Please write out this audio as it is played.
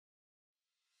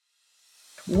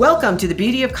Welcome to The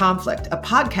Beauty of Conflict, a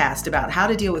podcast about how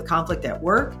to deal with conflict at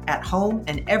work, at home,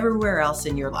 and everywhere else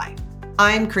in your life.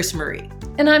 I'm Chris Marie.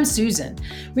 And I'm Susan.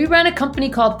 We run a company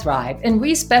called Thrive, and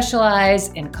we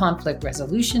specialize in conflict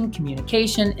resolution,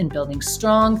 communication, and building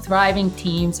strong, thriving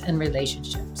teams and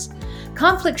relationships.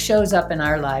 Conflict shows up in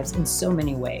our lives in so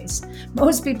many ways.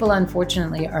 Most people,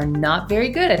 unfortunately, are not very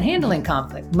good at handling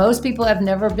conflict. Most people have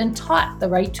never been taught the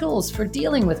right tools for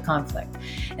dealing with conflict.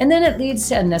 And then it leads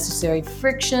to unnecessary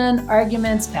friction,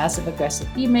 arguments, passive-aggressive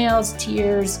emails,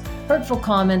 tears, hurtful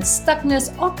comments,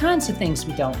 stuckness, all kinds of things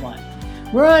we don't want.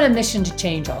 We're on a mission to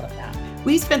change all of that.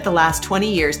 We spent the last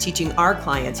 20 years teaching our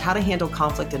clients how to handle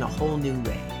conflict in a whole new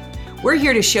way. We're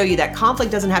here to show you that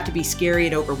conflict doesn't have to be scary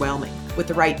and overwhelming. With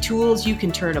the right tools, you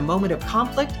can turn a moment of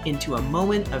conflict into a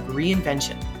moment of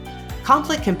reinvention.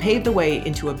 Conflict can pave the way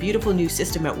into a beautiful new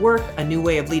system at work, a new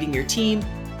way of leading your team,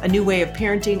 a new way of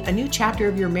parenting, a new chapter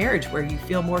of your marriage where you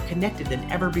feel more connected than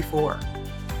ever before.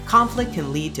 Conflict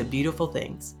can lead to beautiful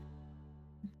things.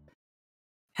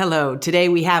 Hello, today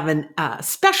we have a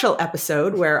special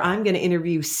episode where I'm going to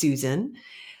interview Susan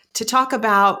to talk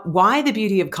about why the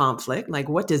beauty of conflict, like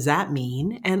what does that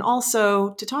mean? And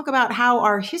also to talk about how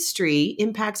our history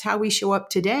impacts how we show up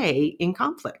today in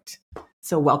conflict.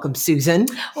 So welcome, Susan.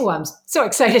 Oh, I'm so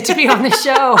excited to be on the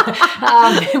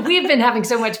show. We've been having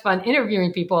so much fun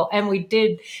interviewing people, and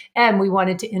we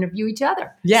wanted to interview each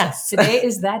other. Yes. So today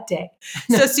is that day.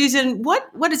 So Susan,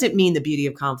 what does it mean, the beauty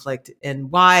of conflict,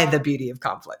 and why the beauty of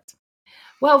conflict?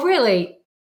 Well, really,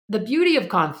 the beauty of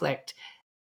conflict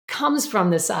comes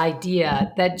from this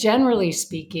idea that, generally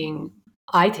speaking,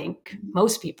 I think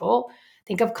most people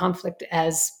think of conflict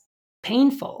as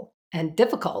painful and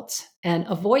difficult and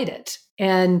avoid it.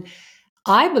 And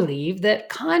I believe that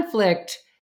conflict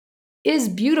is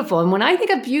beautiful. And when I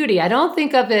think of beauty, I don't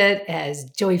think of it as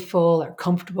joyful or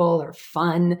comfortable or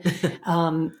fun.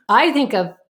 I think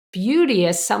of beauty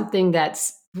as something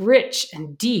that's rich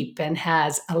and deep and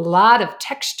has a lot of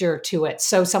texture to it.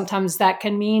 So sometimes that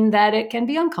can mean that it can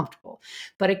be uncomfortable,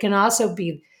 but it can also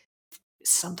be,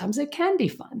 sometimes it can be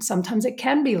fun. Sometimes it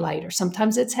can be lighter.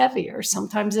 Sometimes it's heavier.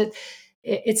 Sometimes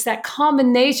it's that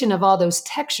combination of all those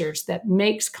textures that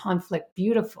makes conflict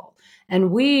beautiful.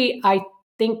 And I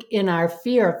think in our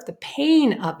fear of the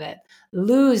pain of it,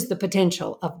 lose the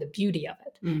potential of the beauty of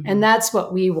it. Mm-hmm. And that's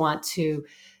what we want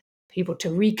people to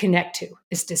reconnect to,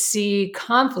 is to see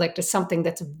conflict as something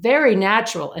that's very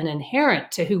natural and inherent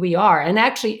to who we are, and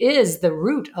actually is the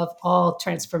root of all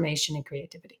transformation and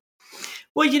creativity.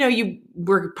 Well,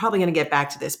 we're probably going to get back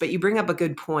to this, but you bring up a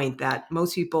good point that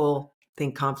most people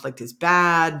think conflict is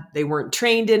bad. They weren't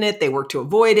trained in it. They work to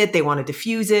avoid it. They want to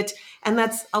diffuse it. And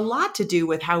that's a lot to do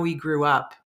with how we grew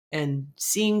up and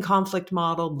seeing conflict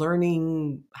modeled,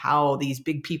 learning how these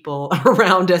big people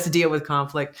around us deal with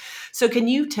conflict. So can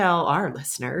you tell our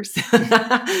listeners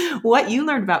what you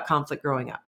learned about conflict growing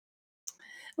up?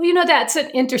 Well, that's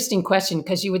an interesting question,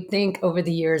 because you would think over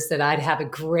the years that I'd have a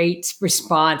great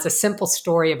response, a simple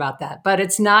story about that, but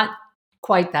it's not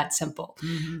quite that simple.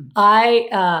 Mm-hmm.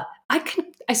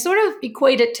 I sort of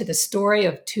equate it to the story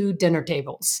of two dinner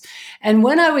tables. And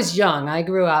when I was young, I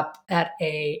grew up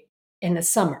in the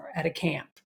summer at a camp,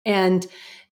 and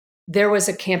there was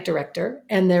a camp director,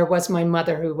 and there was my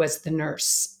mother, who was the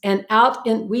nurse. And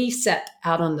we sat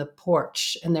out on the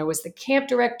porch, and there was the camp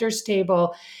director's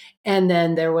table, and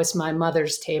then there was my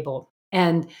mother's table.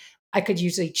 And I could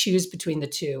usually choose between the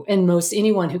two. And most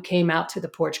anyone who came out to the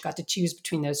porch got to choose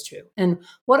between those two. And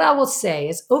what I will say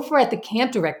is, over at the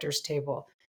camp director's table,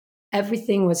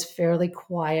 everything was fairly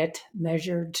quiet,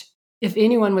 measured. If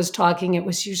anyone was talking, it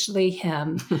was usually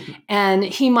him. And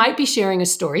he might be sharing a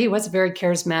story. He was very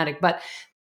charismatic, but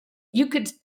you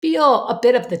could feel a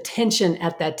bit of the tension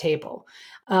at that table.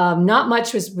 Not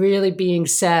much was really being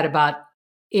said about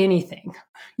anything,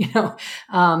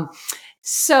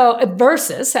 So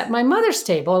versus at my mother's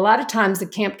table, a lot of times the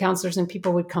camp counselors and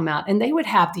people would come out, and they would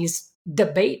have these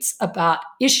debates about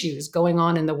issues going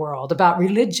on in the world, about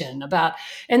religion,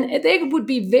 and they would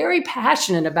be very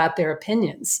passionate about their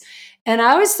opinions. And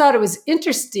I always thought it was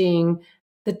interesting,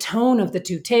 the tone of the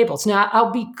two tables. Now,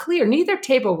 I'll be clear, neither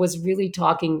table was really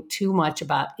talking too much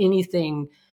about anything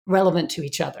relevant to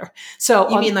each other. So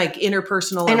you mean like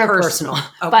interpersonal?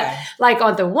 Okay. But like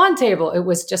on the one table, it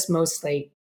was just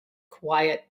mostly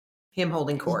quiet. Him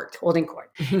holding court.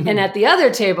 And at the other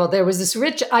table, there was this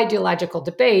rich ideological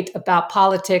debate about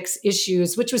politics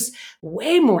issues, which was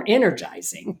way more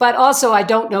energizing. But also, I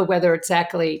don't know whether it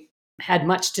exactly had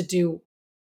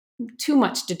too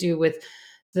much to do with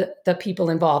the people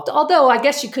involved. Although I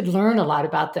guess you could learn a lot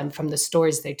about them from the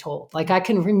stories they told. Like I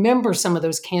can remember some of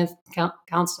those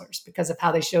counselors because of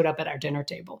how they showed up at our dinner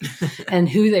table and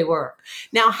who they were.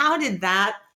 Now, how did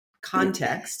that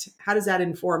context, how does that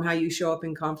inform how you show up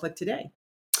in conflict today?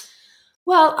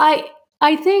 Well,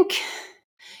 I think,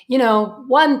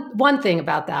 one thing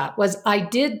about that was I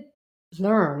did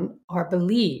learn or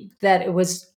believe that it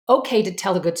was okay to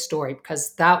tell a good story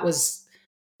because that was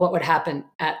what would happen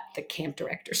at the camp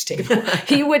director's table.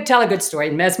 He would tell a good story,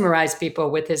 mesmerize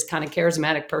people with his kind of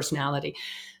charismatic personality.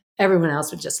 Everyone else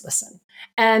would just listen.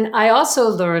 And I also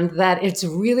learned that it's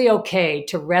really okay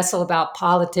to wrestle about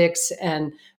politics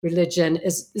and religion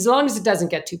as long as it doesn't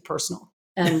get too personal.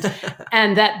 And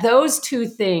and that those two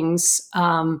things,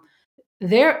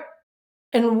 they're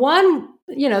and one,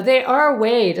 they are a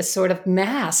way to sort of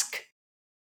mask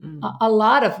a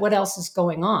lot of what else is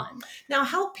going on. Now,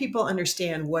 help people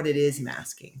understand what it is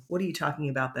masking. What are you talking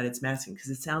about that it's masking?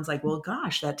 Because it sounds like, well,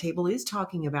 gosh, that table is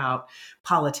talking about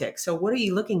politics. So what are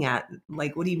you looking at?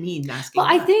 Like, what do you mean masking?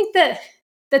 Well, I think that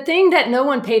the thing that no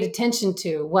one paid attention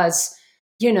to was,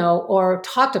 or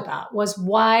talked about was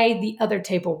why the other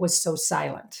table was so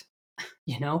silent,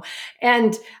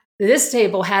 and this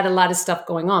table had a lot of stuff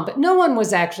going on, but no one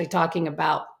was actually talking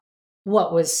about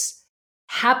what was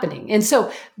happening. And so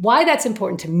why that's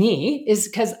important to me is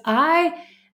because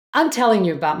I'm telling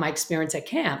you about my experience at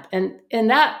camp. And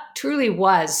that truly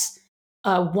was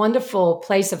a wonderful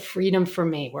place of freedom for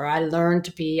me where I learned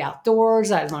to be outdoors.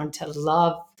 I learned to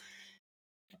love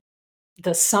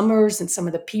the summers and some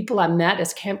of the people I met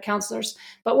as camp counselors.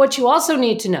 But what you also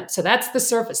need to know, so that's the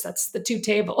surface, that's the two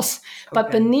tables. But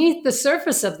Okay. beneath the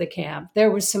surface of the camp,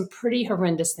 there was some pretty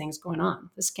horrendous things going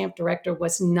on. This camp director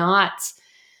was not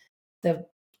the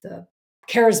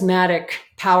charismatic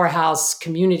powerhouse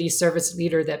community service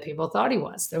leader that people thought he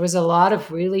was. There was a lot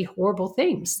of really horrible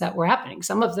things that were happening,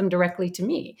 some of them directly to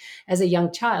me as a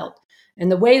young child.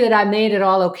 And the way that I made it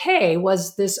all okay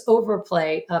was this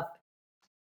overplay of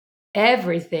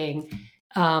everything,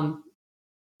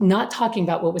 not talking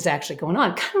about what was actually going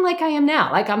on, kind of like I am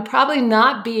now. Like I'm probably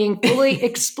not being fully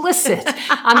explicit.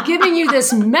 I'm giving you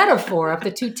this metaphor of the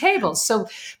two tables. So,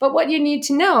 but what you need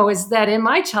to know is that in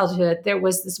my childhood, there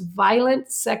was this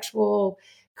violent, sexual,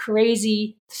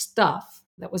 crazy stuff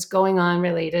that was going on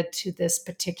related to this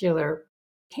particular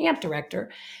camp director.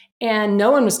 And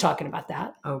no one was talking about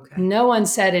that. Okay. No one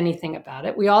said anything about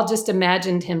it. We all just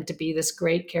imagined him to be this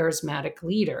great charismatic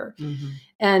leader. Mm-hmm.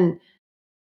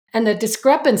 And the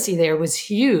discrepancy there was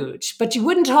huge, but you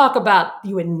would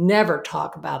never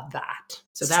talk about that.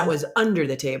 So that was under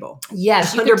the table.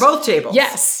 Yes. Under both tables.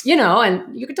 Yes.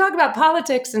 And you could talk about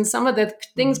politics and some of the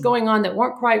things going on that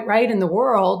weren't quite right in the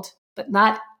world, but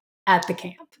not at the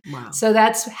camp. Wow. So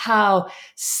that's how,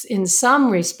 in some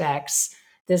respects,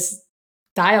 this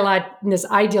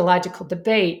ideological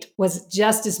debate was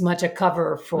just as much a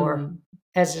cover for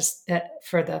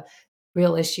for the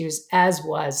real issues as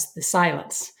was the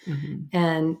silence. Mm-hmm.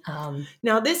 And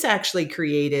now this actually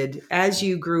created, as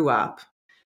you grew up,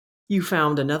 you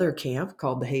found another camp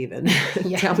called the Haven.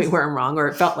 Yes. Tell me where I'm wrong, or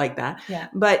it felt like that. Yeah.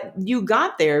 But you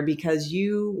got there because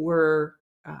you were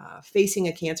facing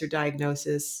a cancer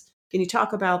diagnosis. Can you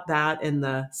talk about that and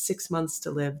the 6 months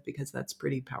to live? Because that's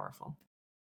pretty powerful.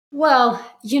 Well,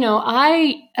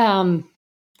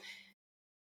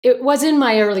 it was in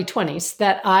my early 20s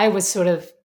that I was sort of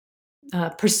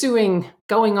pursuing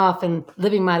going off and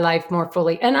living my life more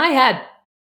fully. And I had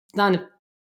done a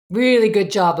really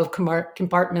good job of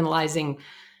compartmentalizing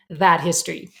that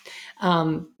history.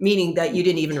 Meaning that you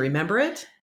didn't even remember it?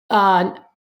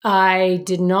 I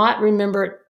did not remember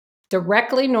it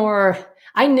directly, nor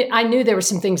I knew there were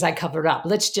some things I covered up.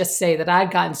 Let's just say that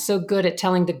I'd gotten so good at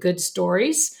telling the good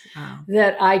stories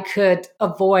that I could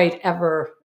avoid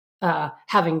ever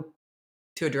having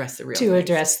to address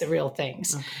the real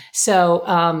things. Okay.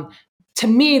 So to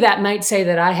me, that might say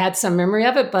that I had some memory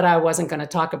of it, but I wasn't going to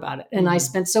talk about it. And I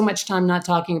spent so much time not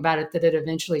talking about it that it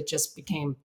eventually just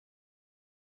became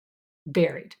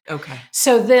buried. Okay.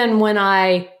 So then when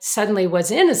I suddenly was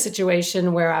in a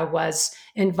situation where I was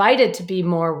invited to be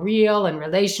more real and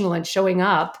relational and showing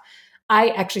up, I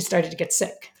actually started to get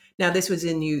sick. Now, this was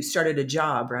you started a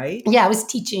job, right? Yeah, I was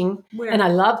teaching. Where? And I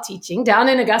love teaching down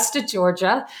in Augusta,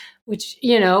 Georgia, which,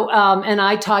 and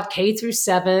I taught K through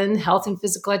 7, health and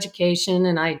physical education.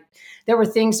 And there were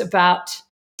things about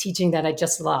teaching that I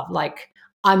just loved. Like,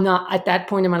 I'm not, at that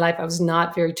point in my life, I was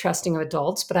not very trusting of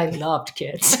adults, but I loved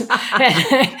kids.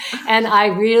 And I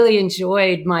really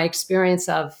enjoyed my experience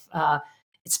of,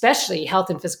 especially health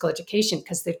and physical education,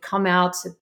 because they'd come out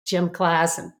to gym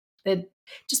class and they'd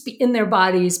just be in their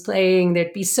bodies playing.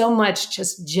 There'd be so much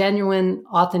just genuine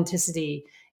authenticity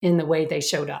in the way they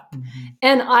showed up. Mm-hmm.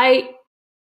 And I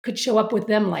could show up with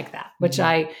them like that, which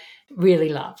I really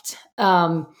loved.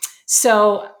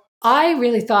 So I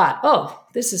really thought, oh,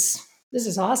 this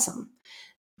is awesome.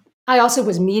 I also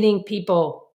was meeting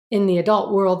people in the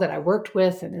adult world that I worked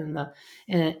with and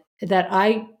that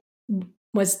I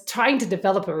was trying to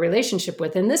develop a relationship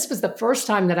with. And this was the first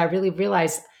time that I really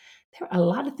realized there are a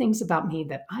lot of things about me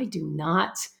that I do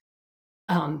not,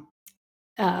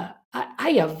 I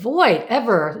avoid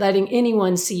ever letting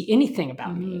anyone see anything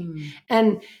about me.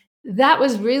 And that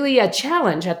was really a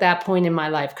challenge at that point in my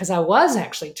life because I was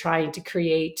actually trying to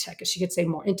create, I guess you could say,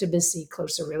 more intimacy,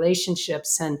 closer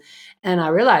relationships. And I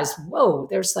realized, whoa,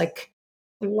 there's like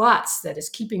lots that is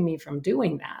keeping me from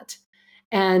doing that.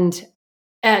 And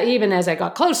even as I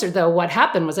got closer, though, what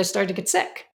happened was I started to get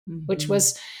sick, which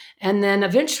was, and then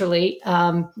eventually,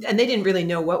 and they didn't really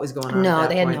know what was going on. No, at that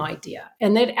they had point. no idea.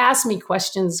 And they'd ask me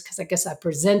questions because I guess I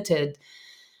presented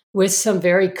with some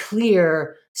very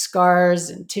clear scars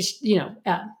and tissue,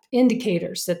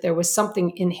 indicators that there was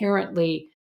something inherently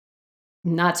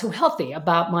not so healthy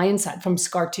about my inside from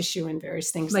scar tissue and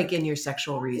various things. Like in your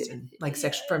sexual reason, like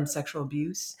from sexual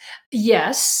abuse?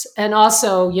 Yes. And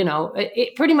also,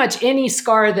 pretty much any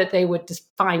scar that they would just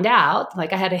find out,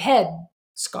 like I had a head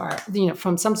scar,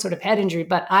 from some sort of head injury,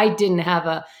 but I didn't have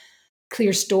a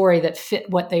clear story that fit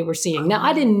what they were seeing. Now,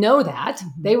 I didn't know that.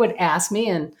 They would ask me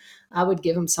and I would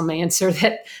give them some answer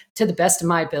that to the best of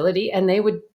my ability. And they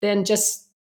would then just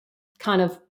kind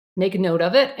of make a note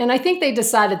of it. And I think they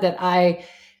decided that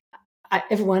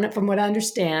everyone, from what I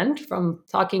understand from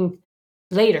talking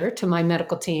later to my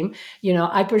medical team,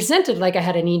 I presented like I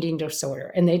had an eating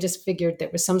disorder and they just figured there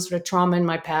was some sort of trauma in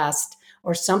my past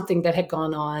or something that had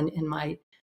gone on in my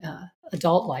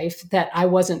adult life that I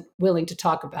wasn't willing to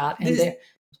talk about. And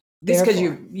this because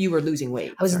you were losing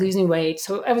weight. I was losing weight.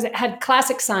 So had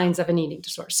classic signs of an eating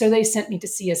disorder. So they sent me to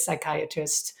see a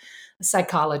psychiatrist, a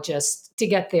psychologist to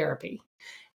get therapy.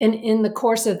 And in the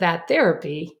course of that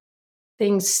therapy,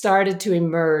 things started to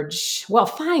emerge. Well,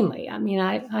 finally,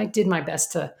 I did my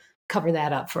best to cover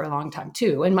that up for a long time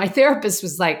too. And my therapist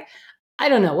was like, I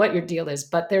don't know what your deal is,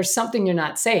 but there's something you're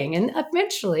not saying. And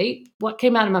eventually what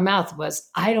came out of my mouth was,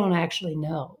 I don't actually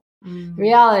know. The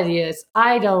reality is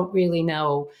I don't really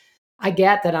know. I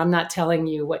get that I'm not telling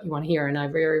you what you want to hear. And I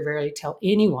very rarely tell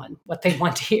anyone what they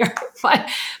want to hear.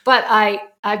 but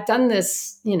I've done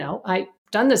this, I've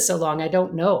done this so long, I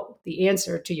don't know the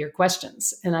answer to your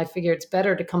questions. And I figure it's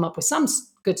better to come up with some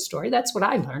good story. That's what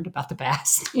I learned about the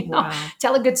past.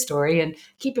 Tell a good story and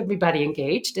keep everybody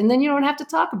engaged. And then you don't have to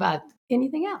talk about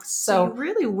anything else. So you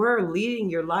really were leading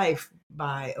your life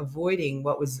by avoiding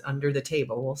what was under the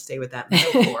table. We'll stay with that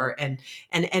metaphor and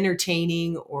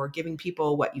entertaining or giving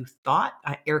people what you thought,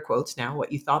 air quotes now,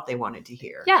 what you thought they wanted to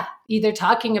hear. Yeah. Either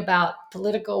talking about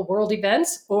political world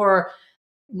events or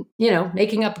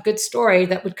making up a good story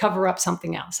that would cover up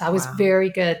something else. I was very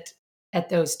good at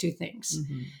those two things.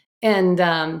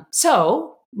 And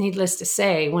so needless to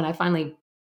say, when I finally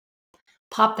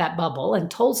popped that bubble and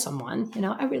told someone,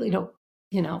 I really don't,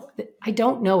 I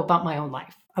don't know about my own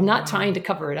life. I'm not trying to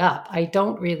cover it up. I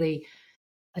don't really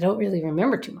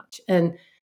remember too much. And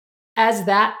as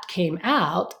that came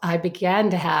out, I began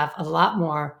to have a lot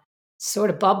more sort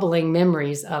of bubbling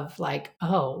memories of like,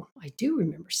 oh, I do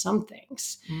remember some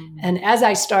things. And as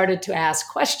I started to ask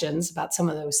questions about some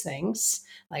of those things,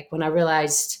 like when I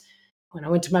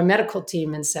went to my medical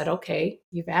team and said, okay,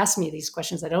 you've asked me these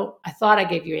questions. I thought I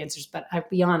gave you answers, but I'll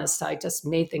be honest, I just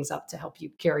made things up to help you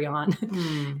carry on.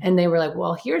 And they were like,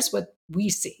 well, here's what we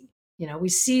see. We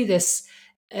see this,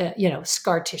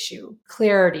 scar tissue,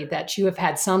 clarity that you have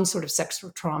had some sort of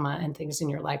sexual trauma and things in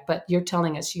your life, but you're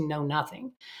telling us you know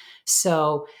nothing.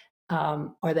 So,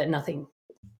 or that nothing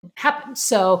happened.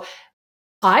 So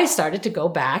I started to go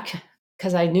back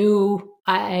because I knew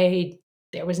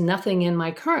there was nothing in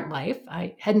my current life.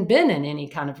 I hadn't been in any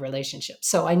kind of relationship.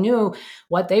 So I knew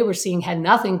what they were seeing had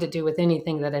nothing to do with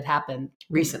anything that had happened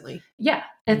recently. Yeah.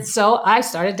 And so I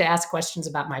started to ask questions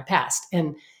about my past,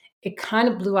 and it kind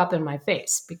of blew up in my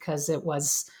face because it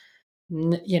was,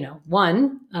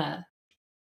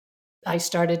 I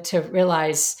started to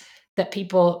realize that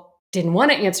people didn't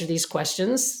want to answer these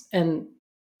questions and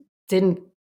didn't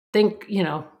think,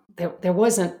 there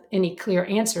wasn't any clear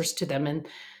answers to them. And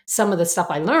some of the stuff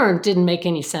I learned didn't make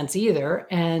any sense either.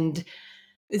 And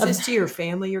is this to your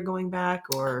family you're going back,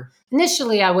 or?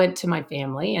 Initially I went to my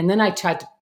family, and then I tried to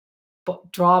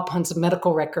draw upon some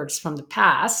medical records from the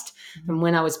past, from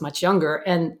when I was much younger.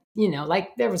 And,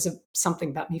 like there was something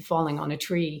about me falling on a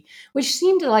tree, which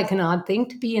seemed like an odd thing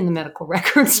to be in the medical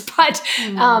records.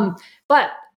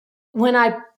 But when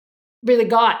I really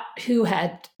got who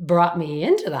had brought me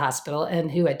into the hospital and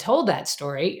who had told that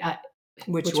story,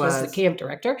 which was the camp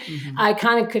director, I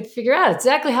kind of could figure out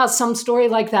exactly how some story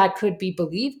like that could be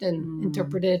believed and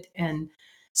interpreted. And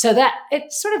so that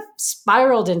it sort of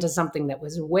spiraled into something that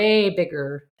was way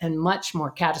bigger and much more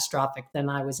catastrophic than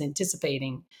I was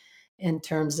anticipating, in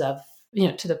terms of,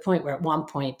 to the point where at one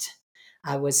point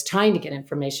I was trying to get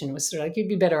information. It was sort of like, you'd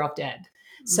be better off dead.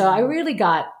 So I really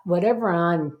got whatever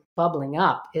I'm bubbling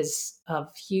up is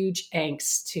of huge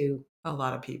angst to a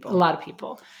lot of people.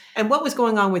 And what was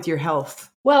going on with your health?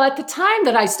 Well, at the time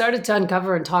that I started to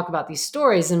uncover and talk about these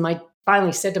stories, and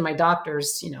finally said to my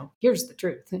doctors, here's the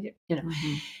truth,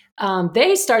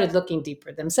 they started looking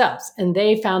deeper themselves, and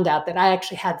they found out that I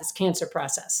actually had this cancer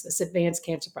process, this advanced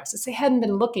cancer process. They hadn't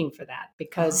been looking for that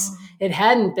because it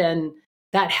hadn't been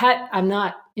I'm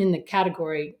not in the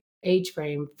category age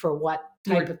frame for what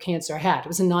type of cancer I had. It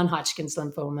was a non-Hodgkin's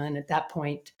lymphoma. And at that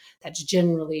point, that's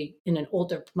generally in an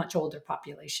much older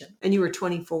population. And you were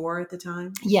 24 at the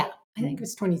time? Yeah. I think it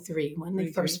was 23 when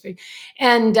they first figured.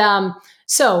 And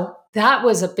so that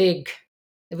was it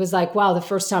was like, wow, the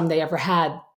first time they ever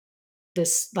had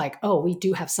this, like, oh, we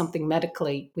do have something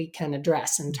medically we can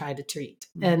address and try to treat.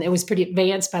 And it was pretty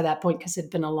advanced by that point because it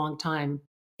had been a long time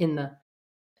in the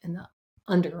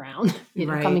underground,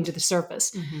 coming to the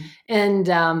surface. And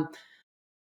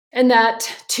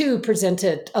that too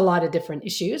presented a lot of different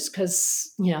issues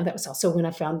because, that was also when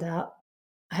I found out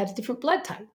I had a different blood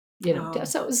type,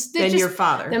 so it was than your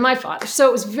father. Than my father. So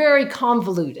it was very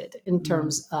convoluted in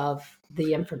terms of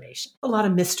the information. A lot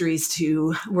of mysteries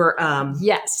too were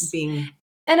being.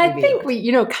 And I think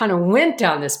we, kind of went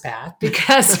down this path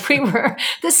because we were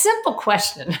the simple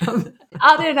question of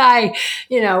how did I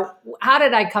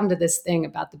come to this thing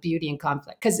about the beauty and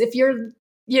conflict? Because if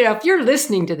you're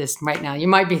listening to this right now, you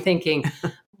might be thinking,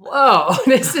 whoa,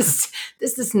 this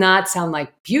does not sound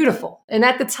like beautiful. And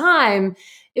at the time,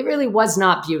 it really was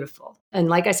not beautiful. And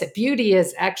like I said, beauty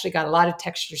has actually got a lot of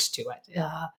textures to it.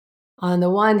 On the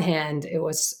one hand, it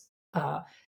was a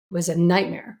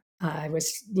nightmare. I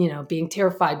was, being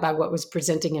terrified by what was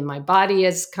presenting in my body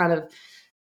as kind of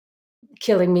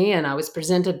killing me. And I was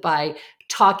presented by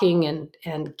talking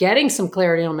and getting some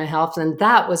clarity on my health. And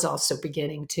that was also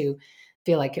beginning to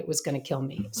feel like it was going to kill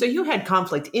me. So you had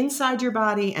conflict inside your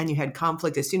body, and you had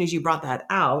conflict as soon as you brought that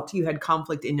out, you had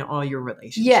conflict in all your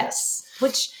relationships. Yes.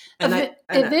 Which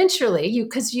eventually,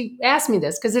 because you asked me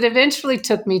this, because it eventually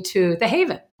took me to the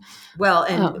Haven. Well,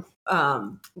 and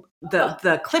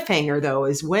the cliffhanger though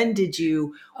is, when did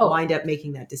you wind up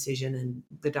making that decision and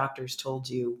the doctors told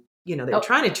you, they were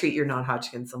trying to treat your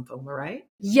non-Hodgkin's lymphoma, right?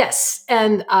 Yes.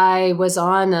 And I was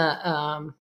on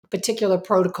a particular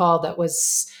protocol that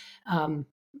was,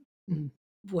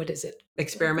 what is it?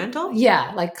 Experimental?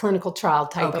 Yeah, like clinical trial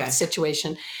type of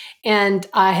situation. And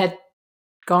I had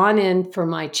gone in for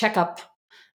my checkup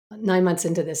 9 months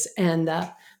into this, and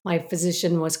my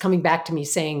physician was coming back to me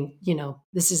saying,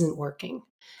 this isn't working,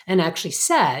 and actually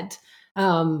said,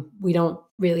 we don't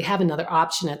really have another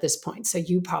option at this point. So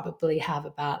you probably have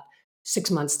about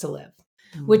 6 months to live,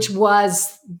 which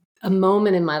was a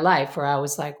moment in my life where I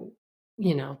was like,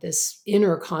 this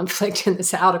inner conflict and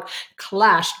this outer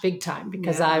clashed big time,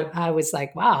 because I was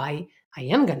like, wow, I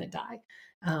am going to die.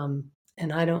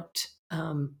 And I don't,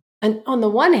 and on the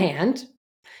one hand,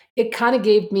 it kind of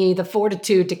gave me the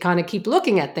fortitude to kind of keep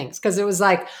looking at things, because it was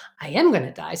like, I am going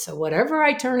to die. So whatever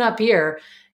I turn up here,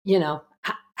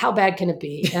 how bad can it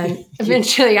be? And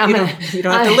eventually you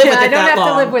don't have to live with it I don't have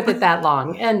to live with it that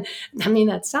long. And I mean,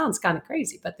 that sounds kind of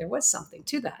crazy, but there was something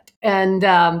to that. And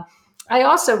I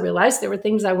also realized there were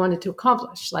things I wanted to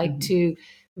accomplish, like to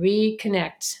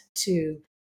reconnect to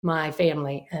my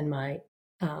family and my,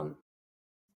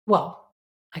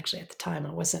 actually at the time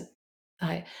I wasn't,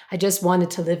 I just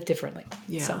wanted to live differently.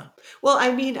 Yeah. So. Well,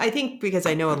 I mean, I think because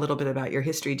I know a little bit about your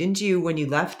history, didn't you, when you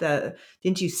left,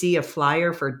 didn't you see a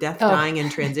flyer for Death, Dying,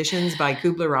 and Transitions by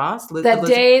Kubler-Ross? The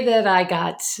day that I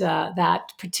got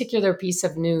that particular piece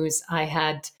of news, I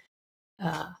had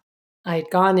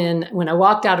gone in, when I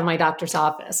walked out of my doctor's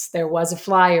office, there was a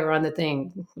flyer on the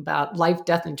thing about life,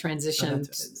 death, and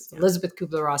transitions. Elizabeth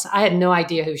Kubler-Ross. I had no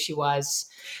idea who she was.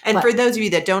 And for those of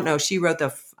you that don't know, she wrote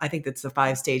I think that's the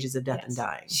 5 stages of death and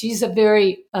dying. She's a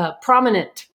very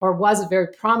prominent, or was a very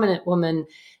prominent woman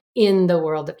in the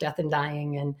world of death and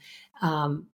dying. And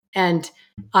And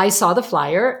I saw the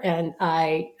flyer, and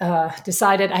I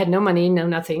decided I had no money, no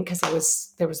nothing, because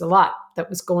there was a lot that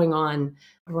was going on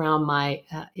around my.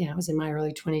 I was in my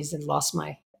early 20s and lost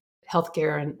my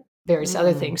healthcare and various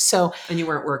other things. So, and you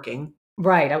weren't working,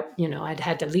 right? I'd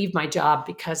had to leave my job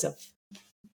because of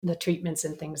the treatments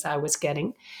and things I was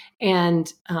getting,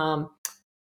 and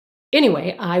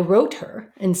anyway, I wrote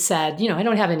her and said, I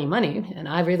don't have any money, and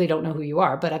I really don't know who you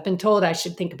are, but I've been told I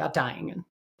should think about dying, and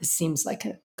this seems like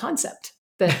a concept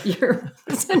that you're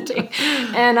presenting.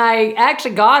 And I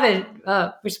actually got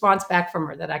a response back from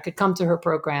her that I could come to her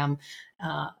program.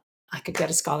 I could get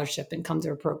a scholarship and come to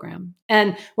her program.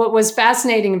 And what was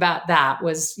fascinating about that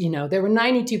was, there were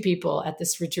 92 people at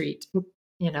this retreat.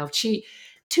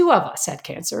 Two of us had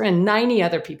cancer, and 90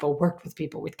 other people worked with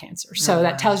people with cancer. So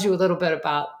that tells you a little bit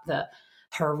about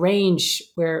her range,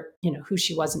 where, who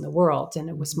she was in the world. And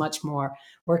it was much more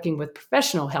working with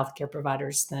professional healthcare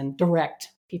providers than direct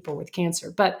people with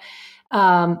cancer. But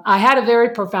I had a very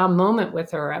profound moment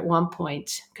with her at one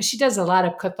point, because she does a lot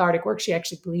of cathartic work. She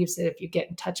actually believes that if you get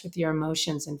in touch with your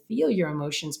emotions and feel your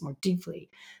emotions more deeply,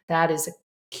 that is a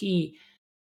key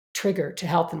trigger to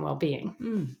health and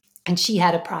well-being. And she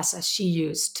had a process she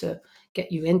used to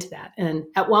get you into that. And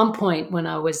at one point, when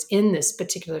I was in this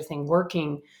particular thing,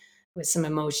 working with some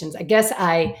emotions, I guess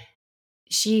I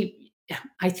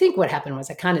think what happened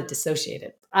was I kind of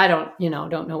dissociated. I don't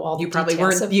know all the probably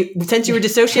details. Since you were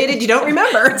dissociated, you don't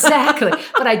remember. Exactly.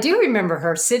 But I do remember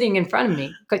her sitting in front of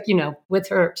me, with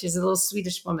her, she's a little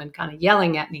Swedish woman, kind of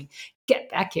yelling at me,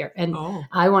 "Get back here." And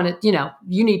I wanted,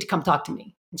 you need to come talk to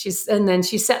me. And then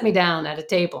she set me down at a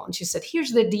table and she said,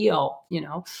 "Here's the deal.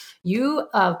 You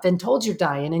have been told you're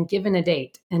dying and given a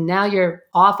date, and now you're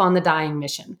off on the dying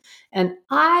mission. And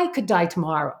I could die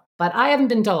tomorrow, but I haven't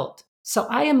been told. So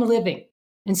I am living.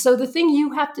 And so the thing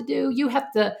you have to do, you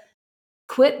have to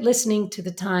quit listening to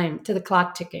the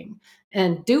clock ticking,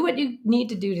 and do what you need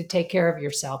to do to take care of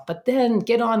yourself, but then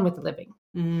get on with living.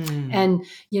 And,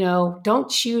 don't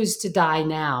choose to die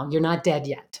now. You're not dead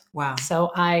yet." Wow.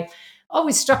 So I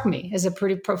always struck me as a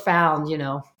pretty profound,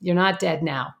 you're not dead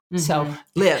now. So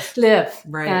live.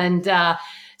 Right. And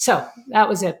so that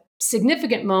was a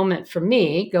significant moment for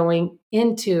me going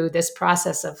into this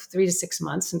process of 3 to 6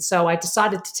 months. And so I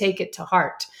decided to take it to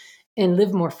heart and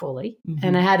live more fully.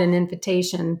 And I had an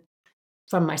invitation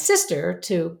from my sister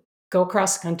to go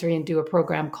across the country and do a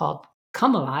program called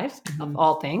Come Alive, of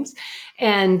all things.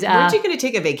 And weren't you going to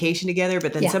take a vacation together?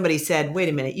 But then somebody said, "Wait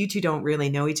a minute, you two don't really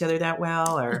know each other that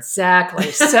well." Or exactly.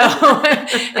 So,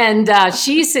 and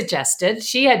she suggested,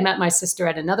 she had met my sister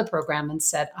at another program and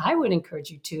said, "I would encourage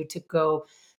you two to go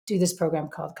do this program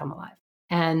called Come Alive."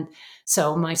 And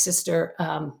so my sister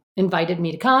invited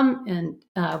me to come,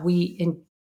 and we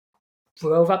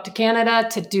drove up to Canada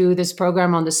to do this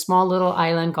program on this small little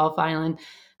island, Gulf Island,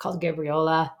 called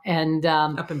Gabriola, and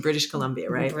up in British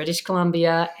Columbia, right? British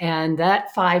Columbia. And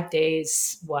that 5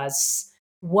 days was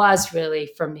really,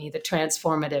 for me, the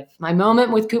transformative. My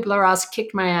moment with Kubler-Ross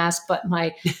kicked my ass, but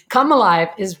my Come Alive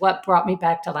is what brought me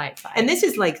back to life. And this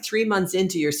is like 3 months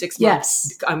into your 6 months,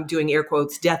 yes, I'm doing air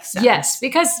quotes, death sentence. Yes,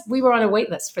 because we were on a wait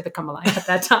list for the Come Alive at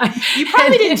that time. You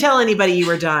probably didn't tell anybody you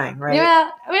were dying, right? Yeah,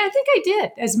 I think I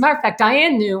did. As a matter of fact,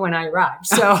 Diane knew when I arrived.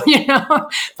 So,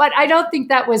 but I don't think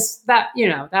that was that,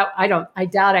 I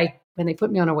doubt when they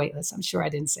put me on a wait list, I'm sure I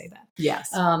didn't say that. Yes.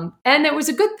 And it was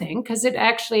a good thing, because it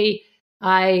actually,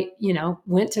 I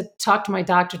went to talk to my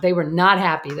doctor. They were not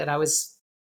happy that I was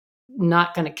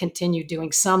not going to continue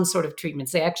doing some sort of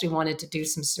treatments. They actually wanted to do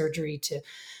some surgery to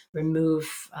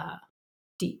remove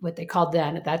what they called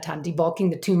then at that time,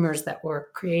 debulking the tumors that were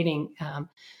creating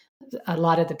a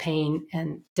lot of the pain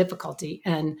and difficulty.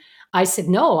 And I said,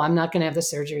 "No, I'm not going to have the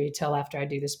surgery until after I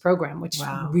do this program," which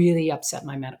really upset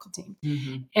my medical team.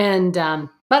 And,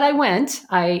 but I went,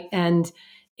 and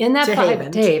in that to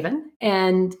Haven,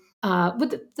 and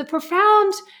with the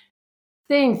profound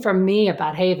thing for me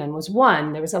about Haven was,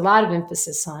 one, there was a lot of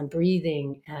emphasis on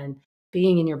breathing and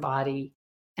being in your body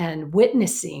and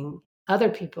witnessing other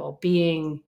people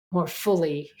being more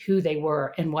fully who they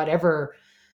were in whatever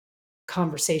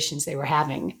conversations they were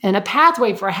having, and a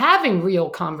pathway for having real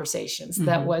conversations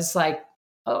that was like,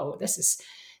 oh, this is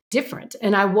different.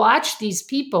 And I watched these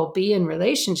people be in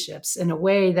relationships in a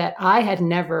way that I had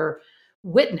never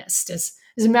witnessed. As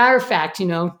a matter of fact,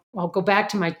 I'll go back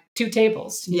to my 2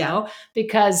 tables,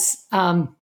 because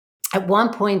at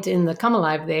one point in the Come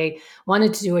Alive, they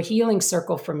wanted to do a healing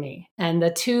circle for me. And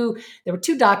there were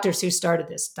 2 doctors who started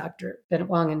this, Dr. Bennett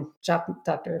Wong and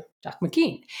Dr. Doc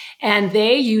McKean. And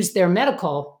they used their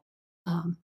medical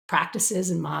practices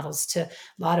and models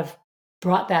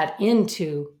brought that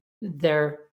into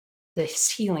their this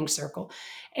healing circle.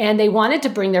 And they wanted to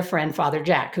bring their friend, Father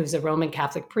Jack, who's a Roman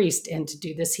Catholic priest, in to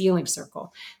do this healing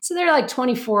circle. So there are like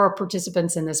 24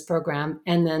 participants in this program,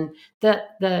 and then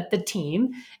the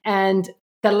team. And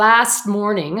the last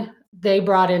morning, they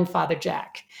brought in Father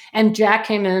Jack. And Jack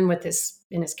came in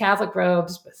in his Catholic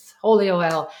robes with holy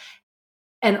oil,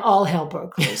 and all hell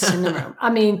broke loose in the room.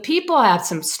 I mean, people have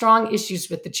some strong issues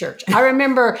with the church. I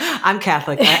remember... I'm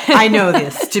Catholic. I know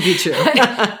this to be true. But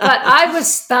I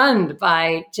was stunned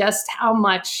by just how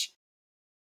much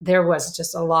there was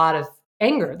just a lot of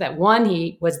anger. That one,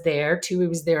 he was there. Two, he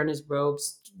was there in his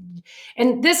robes.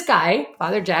 And this guy,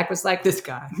 Father Jack, was like... This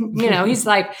guy. He's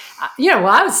like, well,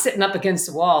 I was sitting up against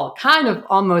the wall, kind of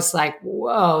almost like,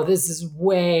 whoa, this is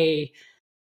way...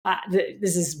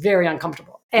 this is very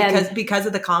uncomfortable. And because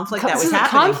of the conflict that was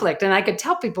happening. Conflict. And I could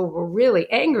tell people were really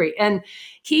angry. And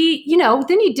he,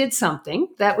 then he did something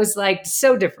that was like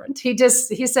so different. He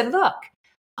said, look,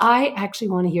 I actually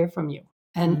want to hear from you.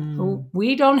 And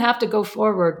we don't have to go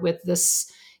forward with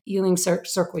this healing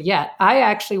circle yet. I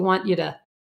actually want you to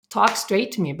talk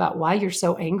straight to me about why you're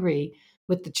so angry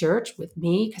with the church, with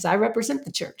me, because I represent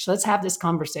the church. Let's have this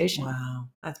conversation. Wow,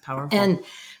 that's powerful. And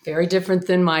very different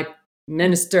than my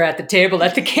minister at the table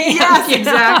at the camp. Yes,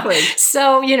 exactly.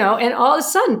 So, and all of a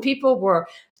sudden people were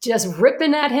just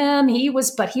ripping at him. He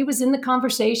was in the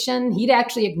conversation. He'd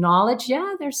actually acknowledged,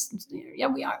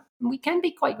 we can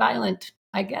be quite violent,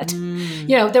 I get.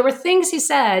 There were things he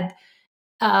said,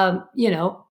 that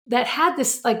had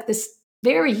this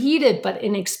very heated but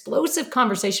an explosive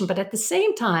conversation. But at the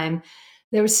same time,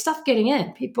 there was stuff getting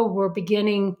in. People were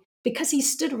beginning, because he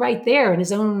stood right there in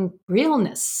his own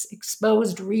realness,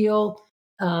 exposed, real,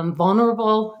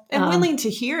 vulnerable. And willing to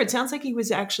hear. It sounds like he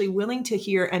was actually willing to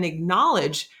hear and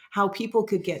acknowledge how people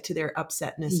could get to their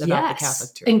upsetness about the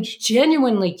Catholic Church. And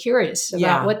genuinely curious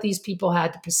about what these people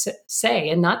had to say,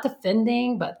 and not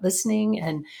defending, but listening.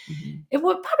 And it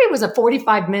probably was a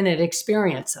 45-minute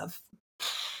experience of,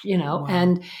 Wow.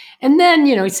 and then,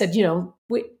 he said,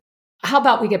 how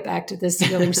about we get back to this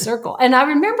healing circle? And I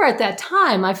remember at that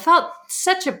time, I felt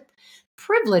such a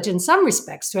privilege in some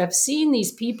respects to have seen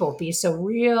these people be so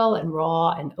real and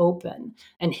raw and open,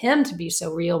 and him to be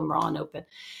so real and raw and open.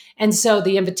 And so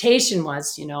the invitation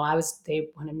was, they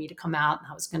wanted me to come out,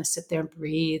 and I was going to sit there and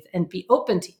breathe and be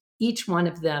open to each one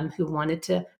of them who wanted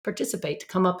to participate, to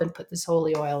come up and put this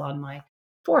holy oil on my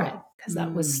forehead, because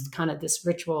that was kind of this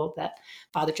ritual that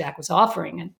Father Jack was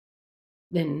offering. And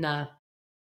then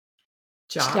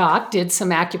Jock did some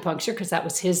acupuncture, because that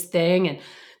was his thing. And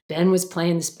Ben was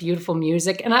playing this beautiful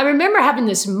music. And I remember having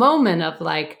this moment of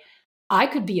like, I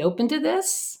could be open to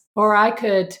this, or I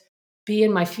could be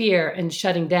in my fear and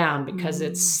shutting down because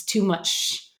it's too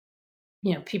much,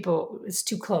 people, it's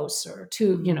too close, or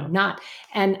too, not.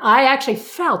 And I actually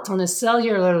felt on a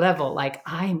cellular level, like,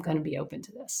 I am going to be open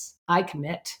to this. I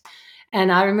commit. And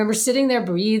I remember sitting there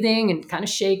breathing and kind of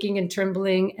shaking and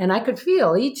trembling. And I could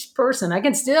feel each person. I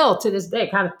can still to this day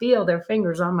kind of feel their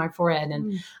fingers on my forehead.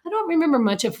 And I don't remember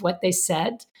much of what they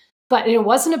said, but it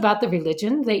wasn't about the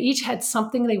religion. They each had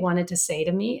something they wanted to say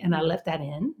to me, and I let that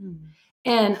in.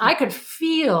 And I could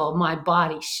feel my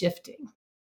body shifting.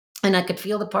 And I could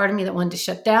feel the part of me that wanted to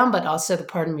shut down, but also the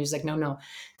part of me was like, no,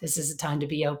 this is a time to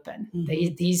be open.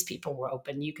 These people were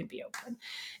open. You can be open.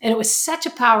 And it was such a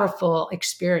powerful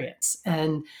experience.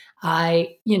 And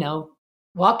I,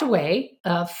 walked away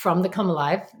from the Come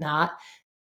Alive.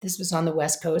 This was on the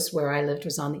West Coast. Where I lived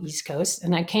was on the East Coast.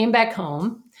 And I came back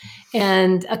home,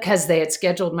 and because they had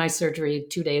scheduled my surgery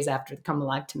 2 days after the Come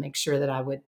Alive to make sure that I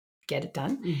would get it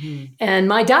done. And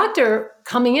my doctor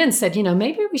coming in said,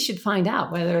 maybe we should find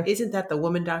out whether... Isn't that the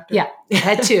woman doctor? Yeah, I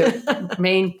had two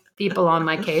main people on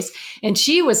my case. And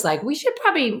she was like, we should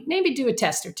probably maybe do a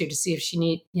test or two to see if she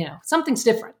need, something's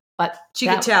different. But she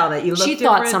could tell that you look different? She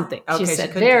thought something. Okay, she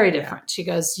said, very different. She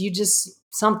goes,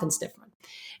 something's different.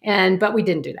 But we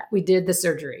didn't do that. We did the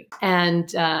surgery, and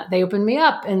they opened me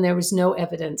up, and there was no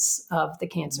evidence of the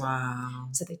cancer. Wow.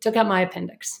 So they took out my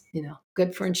appendix,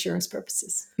 good for insurance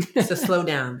purposes. So slow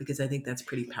down, because I think that's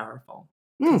pretty powerful.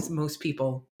 Because most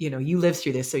people, you live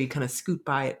through this, so you kind of scoot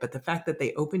by it. But the fact that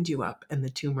they opened you up and the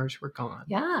tumors were gone.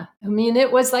 Yeah. I mean,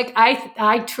 it was like,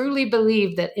 I truly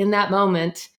believe that in that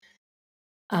moment,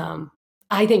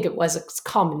 I think it was a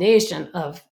combination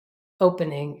of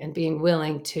opening and being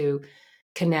willing to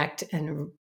connect and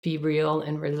be real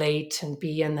and relate and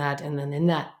be in that. And then in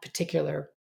that particular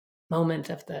moment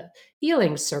of the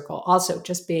healing circle, also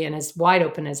just being as wide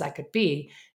open as I could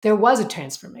be, there was a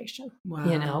transformation,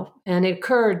 Wow. And it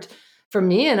occurred for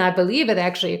me, and I believe it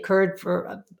actually occurred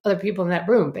for other people in that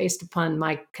room based upon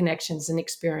my connections and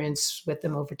experience with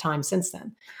them over time since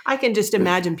then. I can just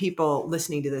imagine people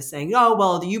listening to this saying, "Oh,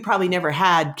 well, you probably never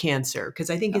had cancer," because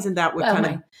I think isn't that what Well,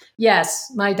 kind of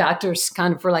yes, my doctors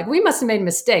kind of were like, we must have made a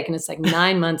mistake. And it's like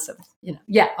 9 months of,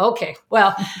 yeah, okay.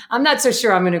 Well, I'm not so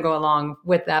sure I'm going to go along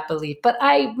with that belief, but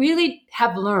I really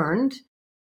have learned.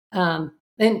 And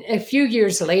a few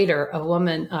years later, a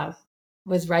woman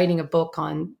was writing a book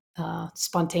on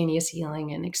spontaneous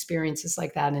healing and experiences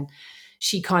like that. And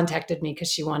she contacted me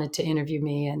because she wanted to interview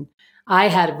me. And I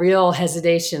had real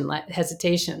hesitation, like,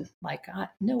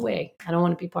 no way, I don't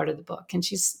want to be part of the book. And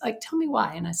she's like, tell me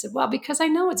why. And I said, well, because I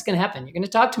know it's going to happen. You're going to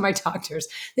talk to my doctors.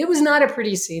 It was not a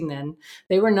pretty scene then.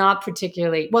 They were not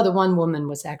particularly, well, the one woman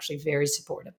was actually very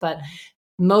supportive, but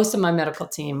most of my medical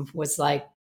team was like,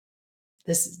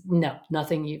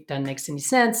 nothing you've done makes any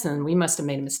sense. And we must have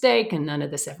made a mistake and none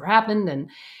of this ever happened.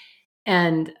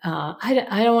 And I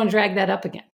don't want to drag that up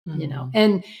again,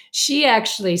 And she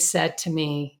actually said to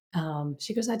me,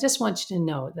 she goes, I just want you to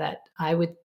know that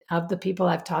of the people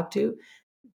I've talked to,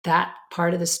 that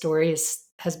part of the story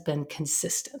has been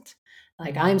consistent.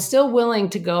 Like, I'm still willing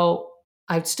to go.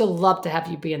 I'd still love to have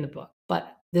you be in the book,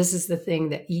 but this is the thing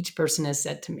that each person has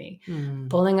said to me.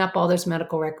 Pulling up all those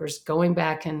medical records, going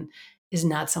back and is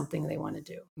not something they want to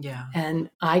do. Yeah. And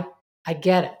I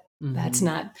get it. That's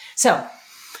not so.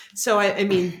 So I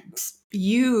mean,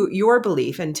 your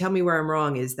belief, and tell me where I'm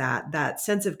wrong, is that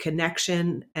sense of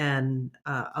connection and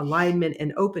alignment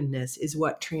and openness is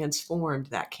what transformed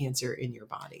that cancer in your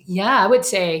body. Yeah, I would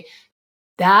say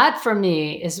that for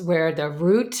me is where the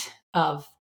root of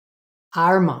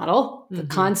our model, the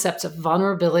concepts of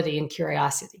vulnerability and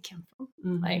curiosity came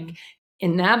from. Like,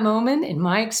 in that moment, in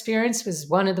my experience, was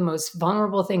one of the most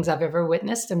vulnerable things I've ever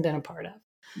witnessed and been a part of.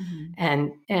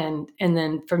 And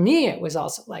then for me, it was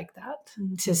also like that,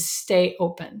 to stay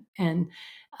open and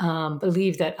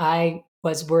believe that I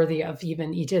was worthy of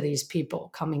even each of these people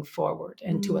coming forward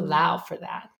and to allow for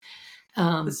that.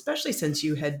 Especially since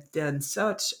you had done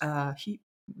such a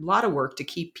lot of work to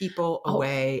keep people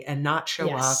away and not show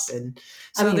up. And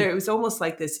so there was almost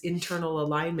like this internal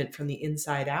alignment from the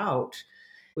inside out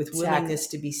with willingness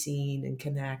to be seen and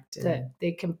connect. And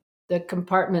the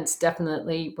compartments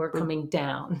definitely were coming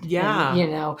down. Yeah.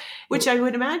 And, which I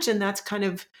would imagine that's kind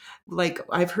of like,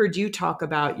 I've heard you talk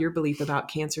about your belief about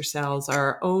cancer cells,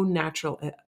 our own natural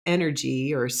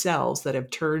energy or cells that have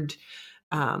turned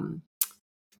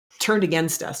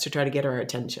against us to try to get our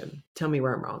attention. Tell me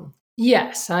where I'm wrong.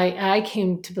 Yes, I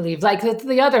came to believe, like,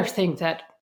 the other thing that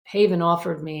Haven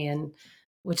offered me, and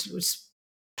which was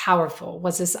powerful,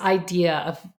 was this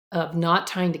idea of not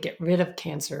trying to get rid of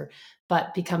cancer,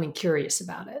 but becoming curious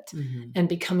about it, and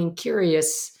becoming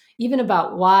curious even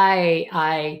about why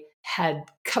I had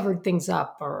covered things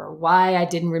up or why I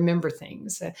didn't remember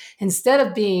things. Instead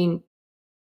of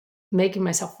making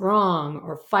myself wrong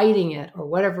or fighting it or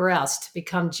whatever else, to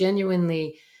become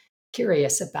genuinely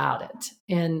curious about it.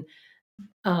 And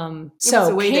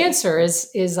so cancer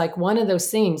is like one of those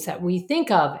things that we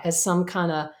think of as some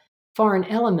kind of foreign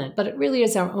element, but it really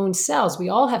is our own cells. We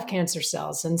all have cancer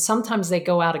cells, and sometimes they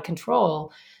go out of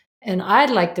control. And I'd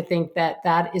like to think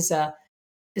that is a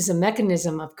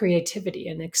mechanism of creativity,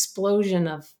 an explosion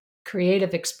of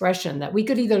creative expression that we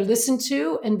could either listen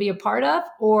to and be a part of,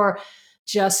 or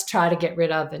just try to get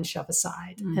rid of and shove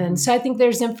aside. And so I think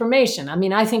there's information. I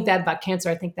mean, I think that about cancer.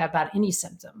 I think that about any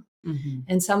symptom.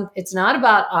 And it's not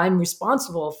about I'm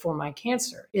responsible for my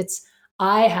cancer. It's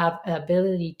I have an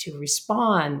ability to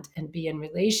respond and be in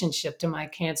relationship to my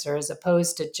cancer, as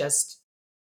opposed to just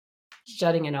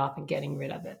shutting it off and getting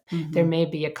rid of it. There may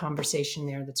be a conversation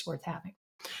there that's worth having.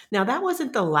 Now, that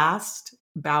wasn't the last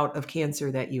bout of cancer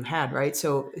that you had, right?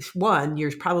 So one,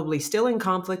 you're probably still in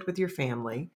conflict with your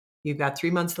family. You've got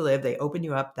 3 months to live. They open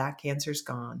you up. That cancer's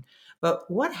gone. But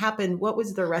what happened? What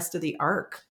was the rest of the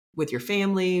arc with your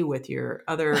family, with your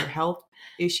other health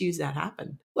issues that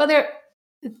happened? Well,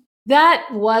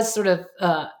 that was sort of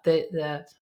the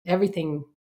everything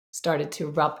started to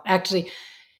erupt. Actually,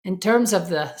 in terms of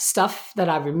the stuff that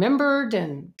I remembered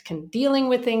and dealing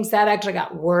with things, that actually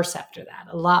got worse after that.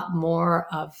 A lot more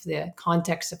of the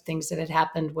context of things that had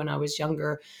happened when I was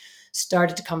younger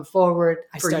started to come forward.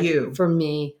 For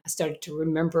me, I started to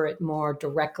remember it more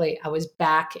directly. I was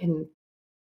back in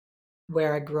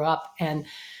where I grew up and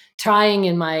trying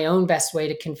in my own best way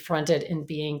to confront it, and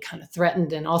being kind of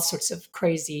threatened, and all sorts of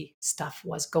crazy stuff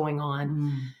was going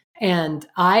on. And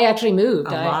I actually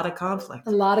moved. A lot of conflict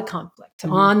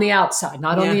on the outside,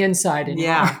 not on the inside anymore.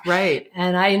 Yeah, right.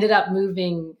 And I ended up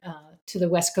moving to the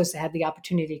West Coast. I had the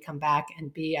opportunity to come back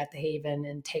and be at the Haven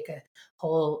and take a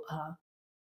whole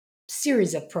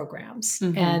series of programs.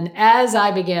 Mm-hmm. And as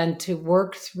I began to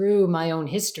work through my own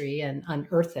history and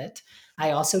unearth it,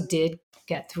 I also did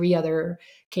get 3 other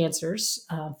cancers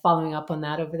following up on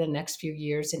that over the next few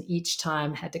years. And each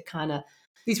time had to kind of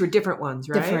These were different ones,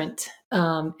 right? different.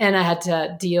 And I had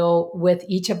to deal with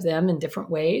each of them in different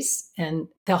ways. And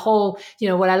the whole,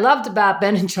 what I loved about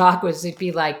Ben and Jock was it'd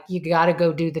be like, you got to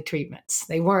go do the treatments.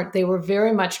 They were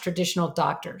very much traditional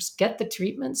doctors. Get the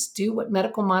treatments, do what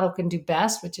medical model can do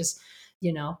best, which is,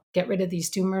 get rid of these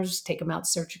tumors, take them out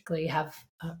surgically, have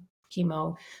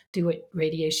chemo, do it,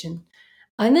 radiation.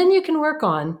 And then you can work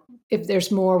on, if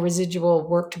there's more residual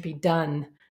work to be done,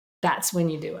 that's when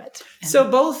you do it.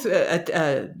 So both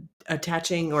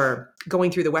attaching or going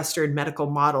through the Western medical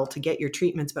model to get your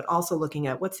treatments, but also looking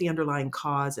at what's the underlying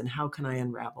cause and how can I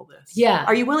unravel this? Yeah.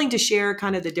 Are you willing to share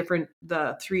kind of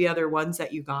the 3 other ones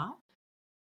that you got?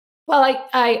 Well,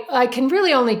 I can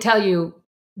really only tell you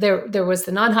there was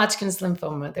the non-Hodgkin's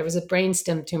lymphoma. There was a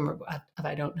brainstem tumor.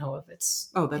 I don't know if it's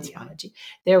that's etiology. fine.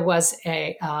 There was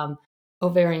a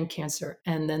ovarian cancer,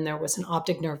 and then there was an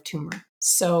optic nerve tumor.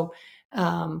 So,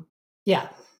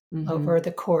 over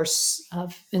the course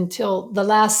of until the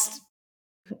last,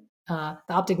 the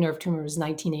optic nerve tumor was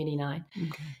 1989,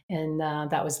 and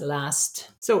that was the last.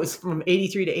 So it was from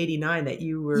 83 to 89 that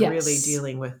you were really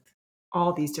dealing with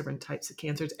all these different types of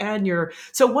cancers. And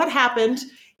so what happened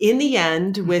in the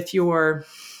end with your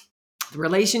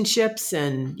relationships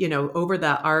and, over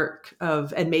the arc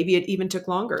of, and maybe it even took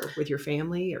longer with your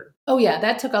family or? Oh yeah,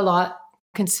 that took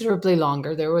considerably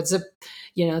longer. There was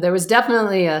there was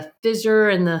definitely a fissure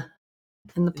in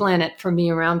the planet for me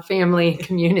around family and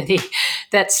community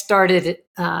that started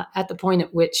at the point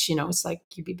at which, it's like,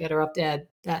 you'd be better off dead.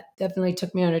 That definitely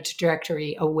took me on a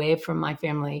trajectory away from my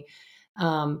family.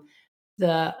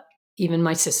 Even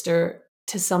my sister,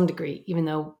 to some degree, even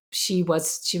though she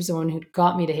was the one who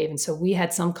got me to Haven. So we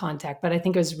had some contact, but I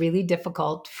think it was really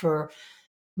difficult for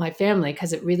my family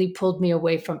because it really pulled me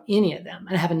away from any of them.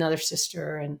 And I have another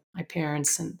sister and my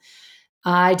parents, and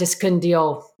I just couldn't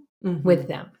deal with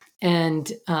them.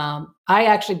 And I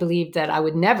actually believed that I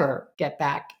would never get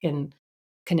back in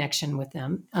connection with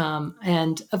them.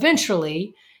 And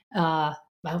eventually, I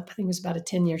think it was about a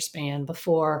 10-year span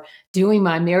before doing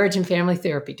my marriage and family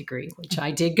therapy degree, which I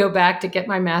did go back to get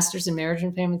my master's in marriage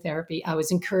and family therapy. I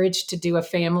was encouraged to do a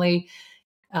family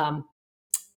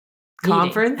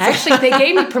conference. Actually, they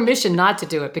gave me permission not to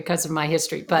do it because of my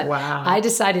history, but wow. I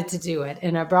decided to do it.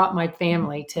 And I brought my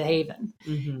family to Haven.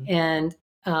 And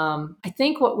I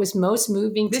think what was most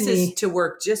moving to me. This is to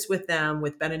work just with them,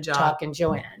 with Ben and Jock and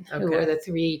Joanne, who were the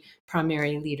 3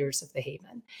 primary leaders of the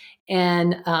Haven.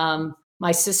 And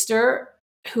my sister,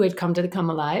 who had come to the Come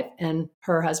Alive, and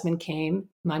her husband came.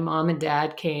 My mom and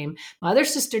dad came. My other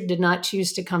sister did not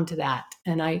choose to come to that.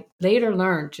 And I later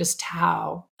learned just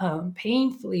how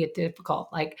painfully difficult.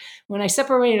 Like when I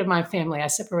separated my family, I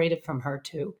separated from her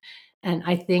too. And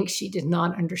I think she did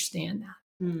not understand that.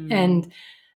 And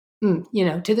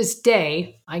to this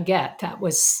day, I get that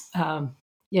was,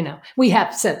 we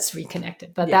have since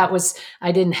reconnected, but that was,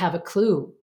 I didn't have a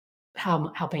clue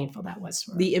how painful that was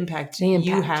for her. The impact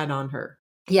you had on her.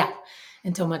 Yeah,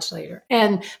 until much later.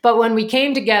 But when we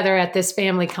came together at this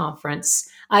family conference,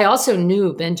 I also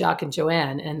knew Ben, Jock, and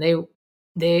Joanne, and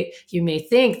they, you may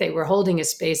think they were holding a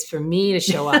space for me to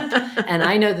show up. And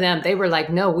I know them, they were like,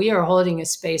 no, we are holding a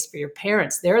space for your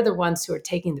parents. They're the ones who are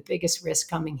taking the biggest risk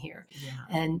coming here.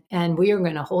 Yeah. And we are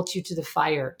going to hold you to the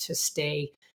fire to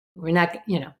stay. We're not,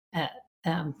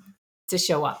 to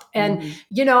show up. And,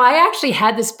 I actually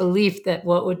had this belief that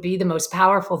what would be the most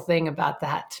powerful thing about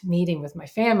that meeting with my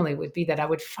family would be that I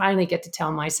would finally get to tell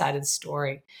my side of the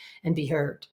story and be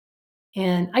heard.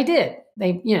 And I did.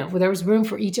 There was room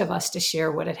for each of us to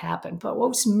share what had happened. But what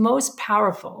was most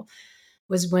powerful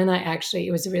was when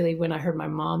it was really when I heard my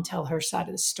mom tell her side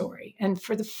of the story. And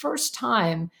for the first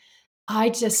time, I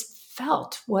just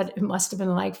felt what it must have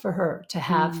been like for her to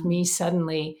have me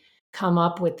suddenly come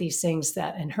up with these things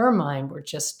that in her mind were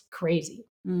just crazy,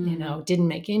 didn't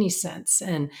make any sense.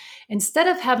 And instead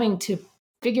of having to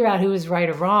figure out who was right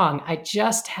or wrong, I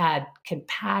just had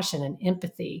compassion and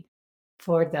empathy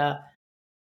for the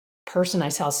person I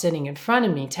saw sitting in front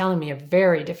of me, telling me a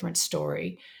very different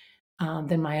story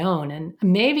than my own. And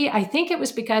maybe I think it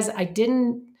was because I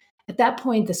didn't, at that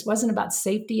point, this wasn't about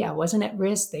safety. I wasn't at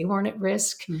risk. They weren't at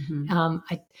risk.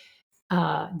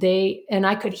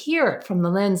 I could hear it from the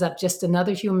lens of just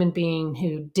another human being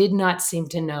who did not seem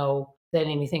to know that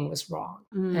anything was wrong,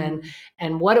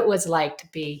 and what it was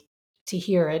like to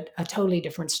hear a totally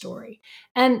different story.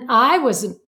 And I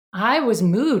was I was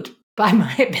moved by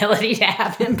my ability to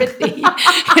have empathy.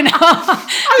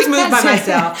 I was moved by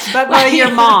myself, but by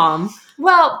your mom.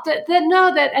 Well,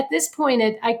 no, that at this point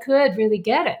I could really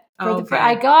get it.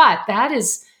 I got that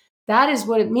is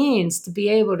what it means to be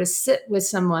able to sit with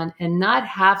someone and not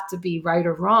have to be right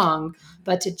or wrong,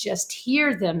 but to just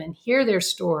hear them and hear their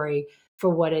story for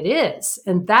what it is.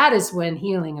 And that is when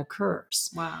healing occurs.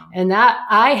 Wow. And that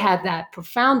I had that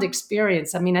profound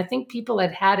experience. I mean, I think people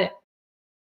had it.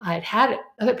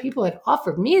 Other people had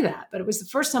offered me that, but it was the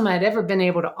first time I'd ever been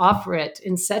able to offer it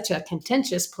in such a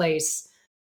contentious place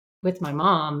with my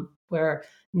mom, where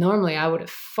normally I would have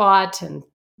fought and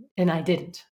I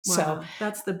didn't. Wow, so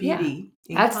that's the beauty.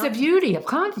 That's the beauty of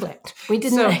conflict. We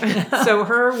didn't. So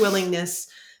her willingness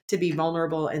to be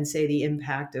vulnerable and say the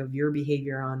impact of your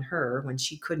behavior on her when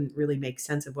she couldn't really make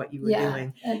sense of what you were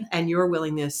doing, and your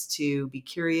willingness to be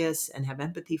curious and have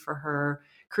empathy for her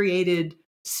created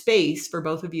space for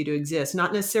both of you to exist,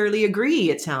 not necessarily agree,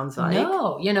 it sounds like.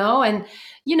 No, and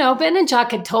Ben and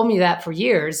Jock had told me that for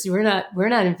years. We're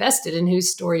not invested in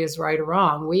whose story is right or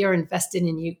wrong. We are invested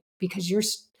in you because your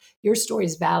story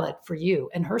is valid for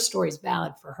you and her story is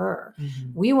valid for her.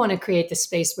 Mm-hmm. We want to create the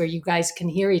space where you guys can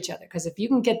hear each other, because if you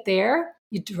can get there,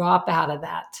 you drop out of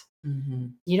that.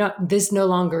 Mm-hmm. This no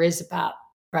longer is about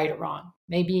right or wrong.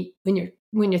 Maybe when you're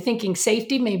thinking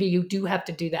safety, maybe you do have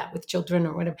to do that with children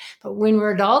or whatever. But when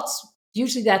we're adults,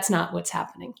 usually that's not what's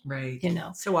happening. Right.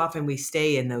 So often we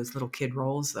stay in those little kid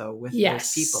roles, though, with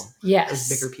those people, those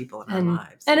bigger people in our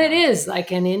lives. And it is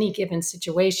like in any given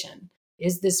situation.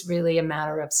 Is this really a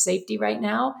matter of safety right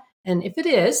now? And if it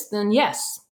is, then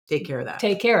yes. Take care of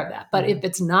that. But if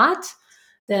it's not,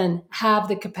 then have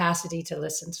the capacity to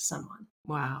listen to someone.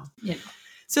 Wow.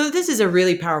 So this is a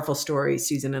really powerful story,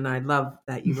 Susan, and I love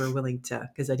that you were willing to,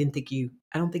 because I don't think you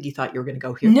thought you were going to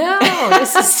go here. No,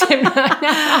 this is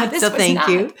so thank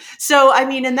you. So, I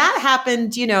mean, and that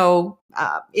happened,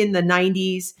 in the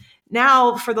 90s.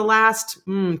 Now, for the last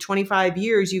 25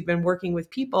 years, you've been working with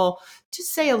people.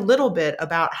 Just say a little bit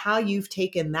about how you've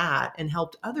taken that and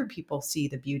helped other people see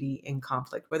the beauty in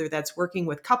conflict, whether that's working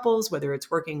with couples, whether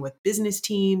it's working with business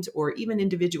teams, or even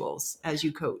individuals as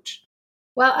you coach.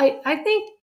 Well, I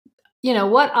think,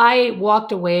 what I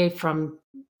walked away from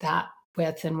that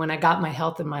with, and when I got my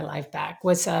health and my life back,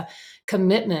 was a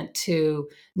commitment to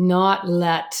not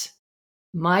let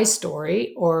my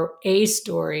story or a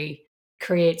story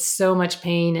create so much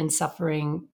pain and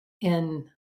suffering in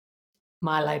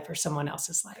my life or someone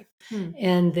else's life.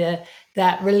 And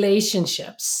that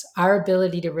relationships, our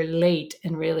ability to relate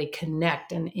and really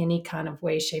connect in any kind of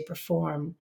way, shape, or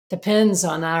form depends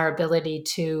on our ability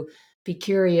to be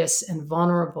curious and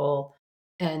vulnerable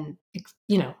and,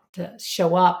 to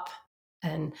show up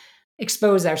and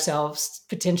expose ourselves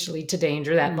potentially to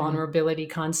danger, that vulnerability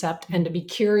concept, and to be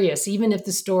curious, even if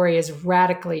the story is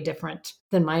radically different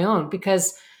than my own,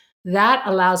 because that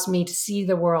allows me to see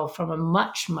the world from a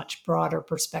much, much broader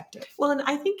perspective. Well, and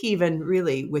I think even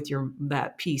really with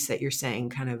that piece that you're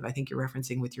saying, kind of, I think you're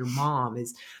referencing with your mom,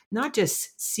 is not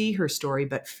just see her story,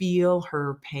 but feel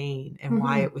her pain and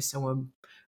why it was so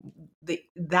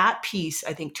that piece,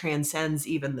 I think, transcends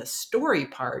even the story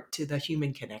part to the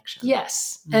human connection.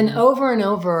 Yes. And over,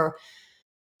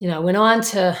 went on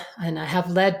to, and I have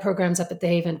led programs up at the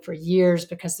Haven for years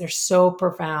because they're so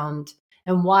profound.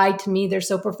 And why, to me, they're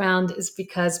so profound is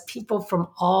because people from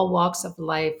all walks of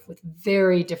life with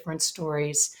very different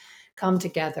stories come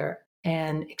together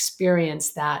and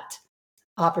experience that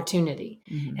opportunity.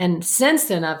 And since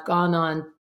then, I've gone on,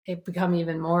 I've become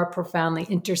even more profoundly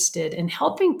interested in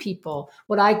helping people,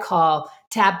 what I call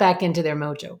tap back into their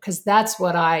mojo, because that's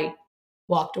what I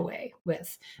walked away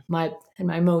with, my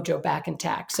mojo back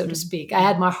intact, so to speak. I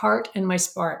had my heart and my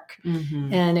spark,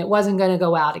 and it wasn't going to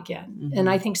go out again. And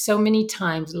I think so many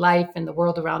times life and the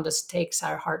world around us takes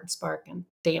our heart and spark and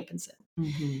dampens it.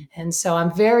 And so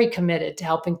I'm very committed to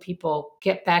helping people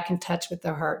get back in touch with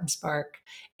their heart and spark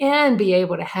and be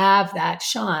able to have that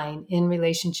shine in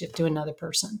relationship to another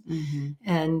person.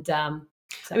 And I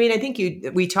mean, I think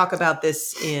we talk about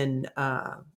this in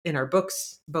our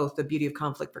books, both The Beauty of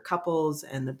Conflict for couples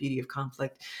and The Beauty of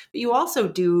Conflict. But we do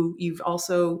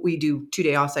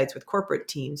 2-day offsites with corporate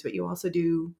teams, but you also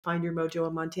do Find Your Mojo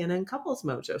in Montana and Couples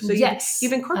Mojo. So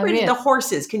you've incorporated the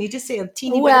horses. Can you just say a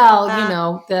teeny bit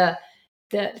about that?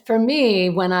 For me,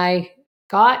 when I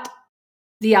got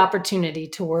the opportunity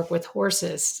to work with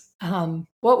horses,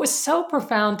 what was so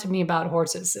profound to me about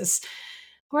horses is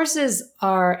horses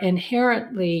are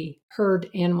inherently herd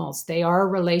animals. They are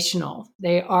relational.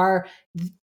 They are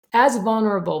as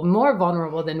vulnerable, more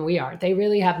vulnerable than we are. They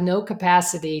really have no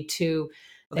capacity to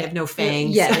Well, they have no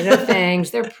fangs. Yeah, they have no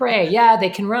fangs. They're prey. Yeah, they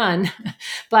can run,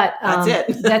 but That's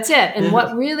it. That's it. And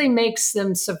what really makes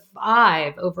them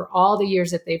survive over all the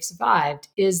years that they've survived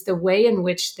is the way in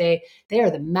which they are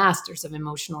the masters of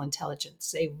emotional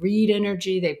intelligence. They read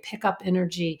energy, they pick up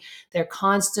energy. They're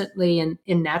constantly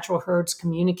in natural herds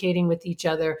communicating with each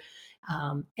other,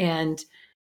 and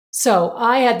so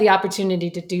I had the opportunity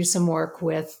to do some work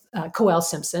with Coelle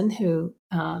Simpson, who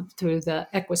through the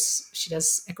Equus, she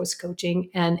does Equus coaching.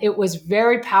 And it was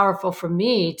very powerful for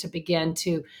me to begin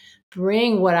to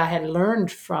bring what I had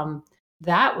learned from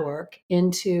that work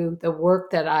into the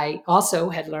work that I also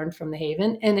had learned from the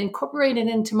Haven and incorporate it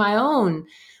into my own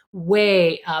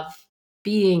way of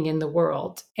being in the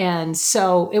world. And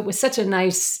so it was such a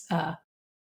nice,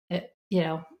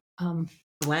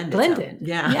 blended.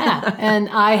 Yeah. And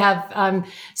I have,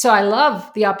 so I love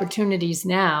the opportunities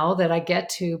now that I get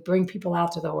to bring people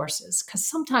out to the horses, because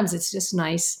sometimes it's just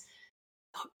nice.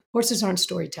 Horses aren't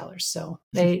storytellers, so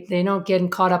they don't get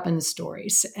caught up in the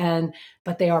stories,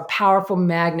 but they are powerful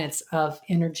magnets of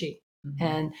energy. Mm-hmm.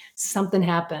 And something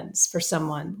happens for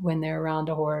someone when they're around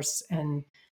a horse. And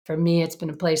for me, it's been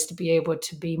a place to be able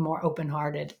to be more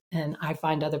open-hearted. And I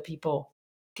find other people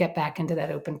get back into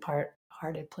that open-hearted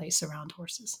place around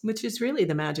horses. Which is really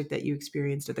the magic that you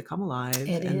experienced at the Come Alive.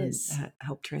 It is.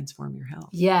 Helped transform your health.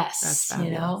 Yes. That's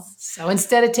fabulous. So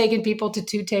instead of taking people to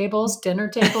dinner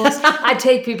tables, I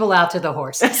take people out to the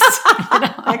horses.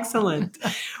 Excellent.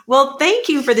 Well, thank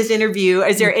you for this interview.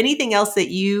 Is there anything else that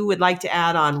you would like to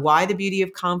add on why the beauty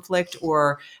of conflict,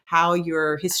 or how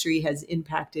your history has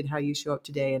impacted how you show up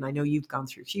today? And I know you've gone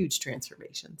through huge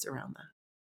transformations around that.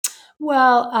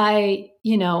 Well, I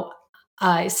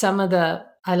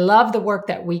love the work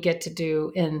that we get to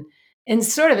do and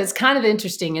sort of, it's kind of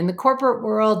interesting. In the corporate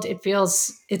world,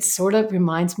 it sort of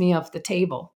reminds me of the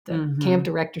table, the camp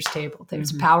director's table.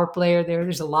 There's a power player there.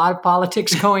 There's a lot of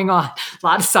politics going on, a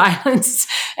lot of silence.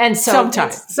 And so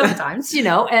sometimes,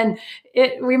 and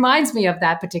it reminds me of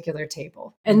that particular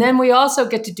table. And then we also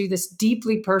get to do this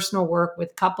deeply personal work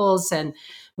with couples and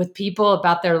with people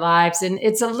about their lives. And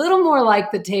it's a little more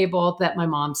like the table that my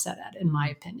mom sat at, in my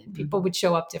opinion. People would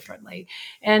show up differently.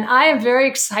 And I am very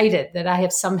excited that I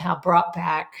have somehow brought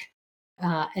back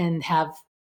and have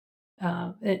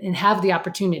the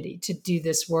opportunity to do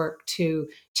this work to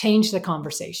change the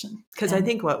conversation. Because I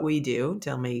think what we do,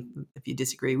 tell me if you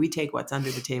disagree, we take what's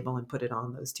under the table and put it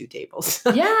on those two tables.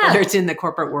 Yeah. Whether it's in the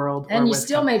corporate world. And you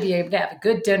still may be able to have a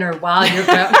good dinner while you're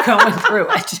going through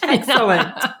it.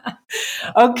 Excellent.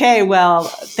 Okay. Well,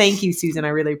 thank you, Susan. I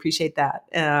really appreciate that.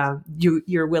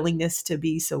 Your willingness to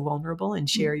be so vulnerable and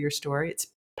share your story. It's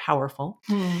powerful.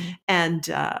 And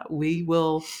we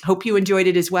will hope you enjoyed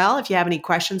it as well. If you have any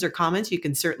questions or comments, you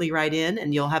can certainly write in,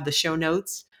 and you'll have the show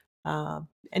notes.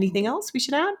 Anything else we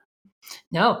should add?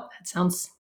 No, that sounds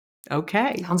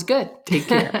okay. Sounds good. Take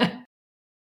care.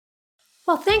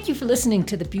 Well, thank you for listening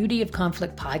to the Beauty of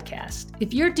Conflict podcast.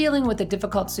 If you're dealing with a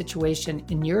difficult situation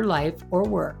in your life or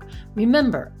work,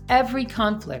 remember, every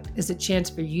conflict is a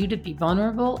chance for you to be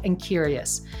vulnerable and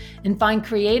curious and find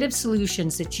creative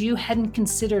solutions that you hadn't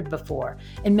considered before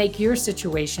and make your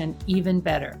situation even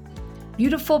better.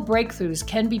 Beautiful breakthroughs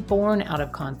can be born out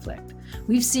of conflict.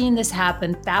 We've seen this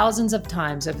happen thousands of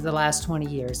times over the last 20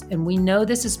 years, and we know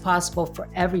this is possible for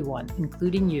everyone,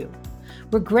 including you.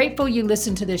 We're grateful you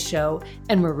listened to this show,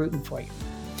 and we're rooting for you.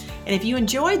 And if you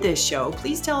enjoyed this show,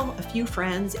 please tell a few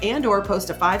friends and/or post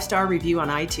a 5-star review on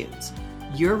iTunes.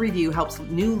 Your review helps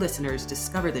new listeners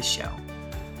discover this show.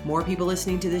 More people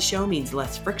listening to this show means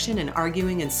less friction and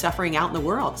arguing and suffering out in the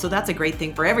world, so that's a great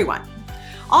thing for everyone.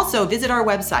 Also, visit our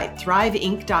website,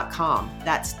 thriveinc.com.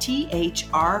 That's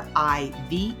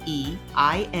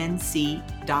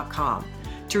THRIVEINC.com.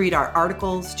 To read our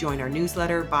articles, join our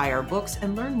newsletter, buy our books,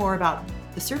 and learn more about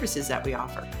the services that we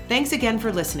offer. Thanks again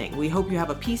for listening. We hope you have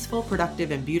a peaceful,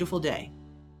 productive, and beautiful day.